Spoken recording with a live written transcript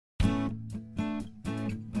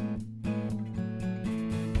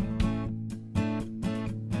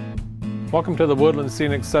Welcome to the Woodland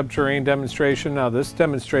Scenics Sub Terrain demonstration. Now this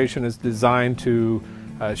demonstration is designed to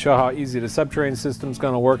show how easy the subterranean system is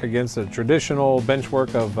going to work against a traditional bench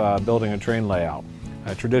work of building a terrain layout.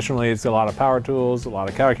 Traditionally it's a lot of power tools, a lot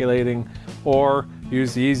of calculating, or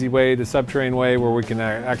use the easy way, the subterranean way, where we can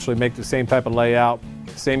actually make the same type of layout,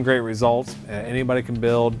 same great results. Anybody can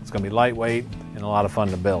build. It's going to be lightweight and a lot of fun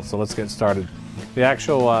to build. So let's get started. The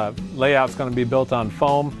actual layout is going to be built on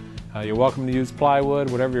foam. You're welcome to use plywood,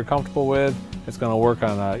 whatever you're comfortable with. It's going to work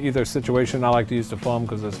on either situation. I like to use the foam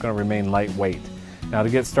because it's going to remain lightweight. Now to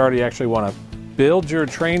get started, you actually want to build your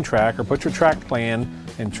train track or put your track plan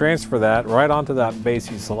and transfer that right onto that base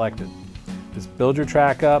you selected. Just build your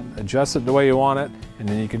track up, adjust it the way you want it, and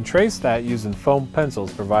then you can trace that using foam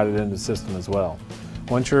pencils provided in the system as well.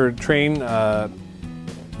 Once your train your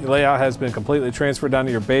layout has been completely transferred down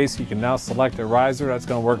to your base, you can now select a riser that's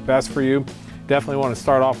going to work best for you. Definitely want to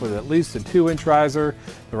start off with at least a 2-inch riser.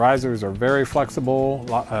 The risers are very flexible,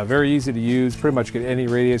 very easy to use, pretty much get any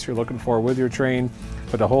radius you're looking for with your train.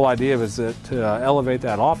 But the whole idea is to elevate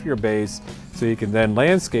that off your base so you can then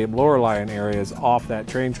landscape lower lying areas off that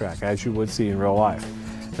train track as you would see in real life.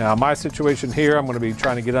 Now my situation here, I'm going to be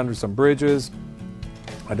trying to get under some bridges.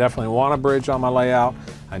 I definitely want a bridge on my layout.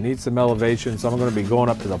 I need some elevation, so I'm going to be going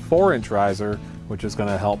up to the 4-inch riser, which is going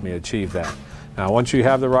to help me achieve that. Now once you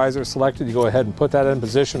have the riser selected, you go ahead and put that in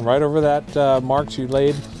position right over that marks you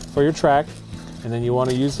laid for your track, and then you want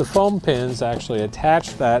to use the foam pins to actually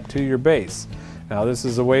attach that to your base. Now this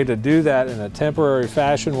is a way to do that in a temporary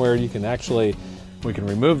fashion where you can we can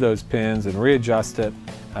remove those pins and readjust it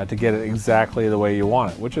to get it exactly the way you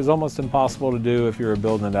want it, which is almost impossible to do if you're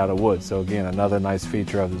building it out of wood. So again, another nice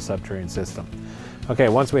feature of the subterranean system. Okay,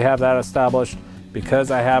 once we have that established,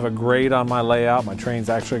 because I have a grade on my layout, my train's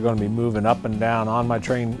actually going to be moving up and down on my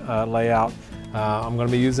train layout. I'm going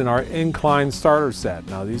to be using our incline starter set.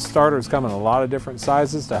 Now these starters come in a lot of different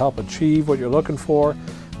sizes to help achieve what you're looking for,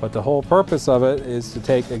 but the whole purpose of it is to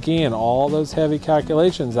take, again, all those heavy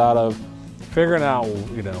calculations out of figuring out,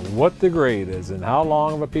 what the grade is and how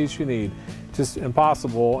long of a piece you need. Just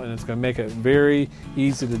impossible, and it's going to make it very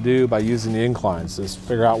easy to do by using the inclines. Just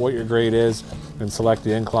figure out what your grade is and select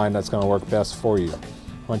the incline that's going to work best for you.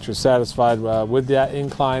 Once you're satisfied with that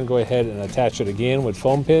incline, go ahead and attach it again with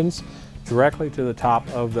foam pins directly to the top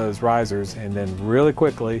of those risers, and then really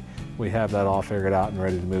quickly we have that all figured out and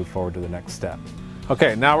ready to move forward to the next step.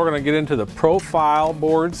 Okay, now we're going to get into the profile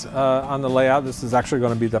boards on the layout. This is actually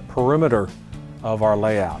going to be the perimeter of our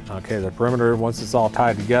layout. Okay, the perimeter, once it's all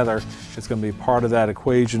tied together, it's going to be part of that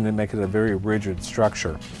equation and make it a very rigid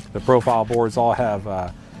structure. The profile boards all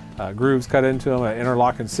have grooves cut into them, an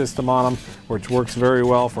interlocking system on them, which works very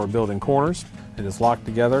well for building corners. It is locked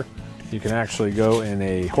together. You can actually go in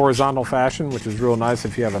a horizontal fashion, which is real nice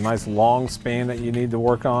if you have a nice long span that you need to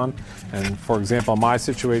work on. And for example, my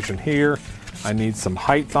situation here, I need some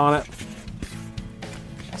height on it.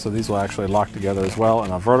 So these will actually lock together as well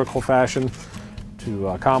in a vertical fashion to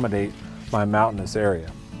accommodate my mountainous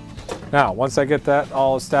area. Now, once I get that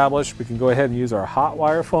all established, we can go ahead and use our hot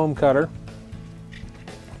wire foam cutter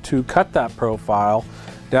to cut that profile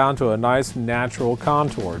down to a nice natural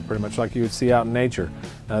contour, pretty much like you would see out in nature.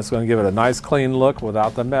 Now it's going to give it a nice clean look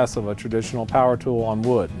without the mess of a traditional power tool on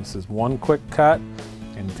wood. This is one quick cut,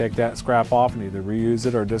 and you take that scrap off and either reuse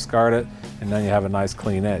it or discard it, and then you have a nice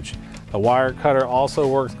clean edge. The wire cutter also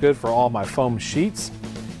works good for all my foam sheets,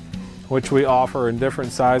 which we offer in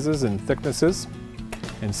different sizes and thicknesses.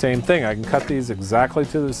 And same thing, I can cut these exactly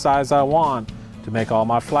to the size I want to make all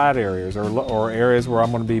my flat areas or areas where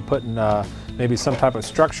I'm going to be putting maybe some type of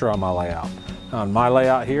structure on my layout. On my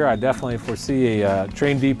layout here, I definitely foresee a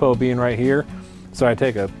train depot being right here. So I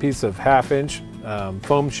take a piece of 1/2-inch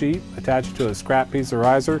foam sheet, attach it to a scrap piece of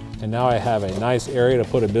riser, and now I have a nice area to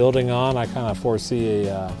put a building on. I kind of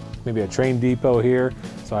foresee maybe a train depot here,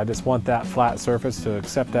 so I just want that flat surface to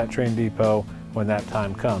accept that train depot when that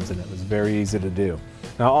time comes, and it was very easy to do.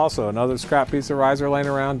 Now also, another scrap piece of riser laying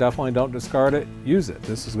around, definitely don't discard it, use it.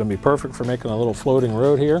 This is going to be perfect for making a little floating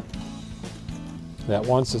road here. That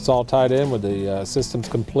once it's all tied in with the systems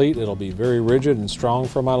complete, it'll be very rigid and strong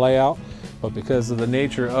for my layout, but because of the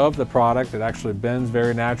nature of the product, it actually bends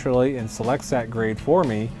very naturally and selects that grade for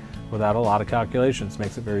me without a lot of calculations,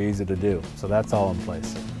 makes it very easy to do. So that's all in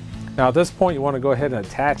place. Now at this point, you want to go ahead and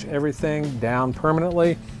attach everything down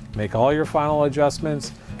permanently, make all your final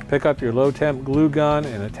adjustments, pick up your low temp glue gun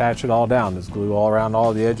and attach it all down. There's glue all around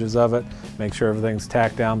all the edges of it. Make sure everything's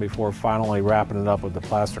tacked down before finally wrapping it up with the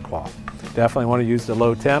plaster cloth. Definitely want to use the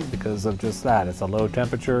low temp because of just that. It's a low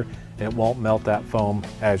temperature. It won't melt that foam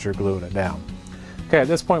as you're gluing it down. Okay, at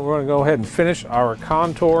this point we're going to go ahead and finish our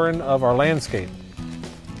contouring of our landscape.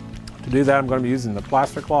 To do that, I'm going to be using the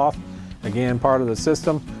plaster cloth, again part of the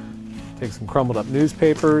system. Take some crumbled up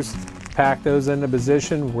newspapers, pack those into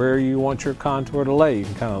position where you want your contour to lay. You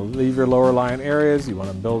can kind of leave your lower lying areas, you want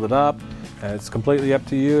to build it up. It's completely up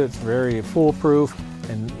to you. It's very foolproof,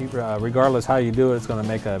 and regardless how you do it, it's going to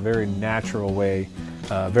make a very natural way,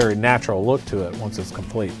 very natural look to it once it's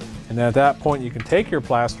complete. And then at that point, you can take your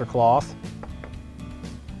plaster cloth,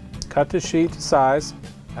 cut the sheet to size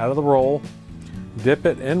out of the roll, dip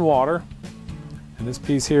it in water, and this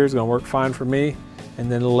piece here is going to work fine for me,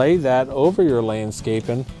 and then lay that over your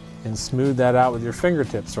landscaping and smooth that out with your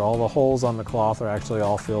fingertips so all the holes on the cloth are actually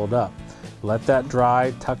all filled up. Let that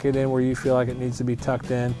dry, tuck it in where you feel like it needs to be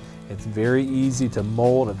tucked in. It's very easy to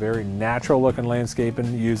mold a very natural looking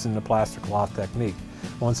landscaping using the plaster cloth technique.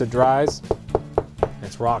 Once it dries,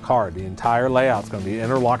 it's rock hard. The entire layout is going to be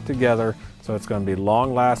interlocked together, so it's going to be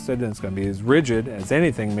long lasted and it's going to be as rigid as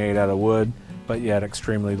anything made out of wood, but yet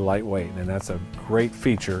extremely lightweight, and that's a great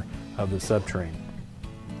feature of the SubTerrain.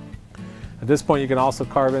 At this point, you can also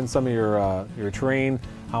carve in some of your terrain.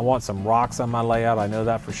 I want some rocks on my layout, I know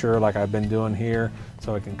that for sure, like I've been doing here.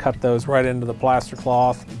 So I can cut those right into the plaster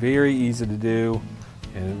cloth. Very easy to do,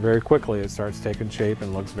 and very quickly it starts taking shape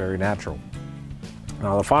and looks very natural.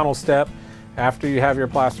 Now the final step, after you have your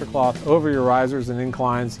plaster cloth over your risers and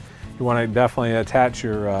inclines, you want to definitely attach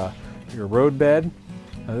your road bed.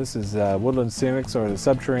 Now this is Woodland Scenics, or the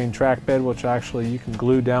SubTerrain track bed, which actually you can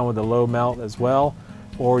glue down with the low melt as well,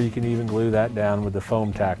 or you can even glue that down with the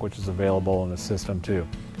foam tack, which is available in the system too.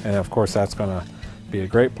 And of course that's going to be a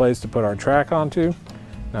great place to put our track onto.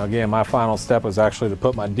 Now again, my final step was actually to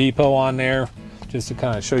put my depot on there, just to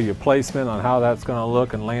kind of show you placement on how that's going to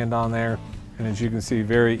look and land on there. And as you can see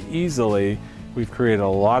very easily, we've created a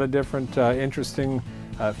lot of different interesting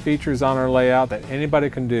features on our layout that anybody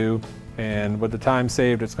can do. And with the time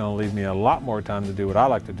saved, it's going to leave me a lot more time to do what I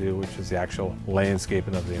like to do, which is the actual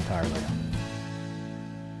landscaping of the entire layout.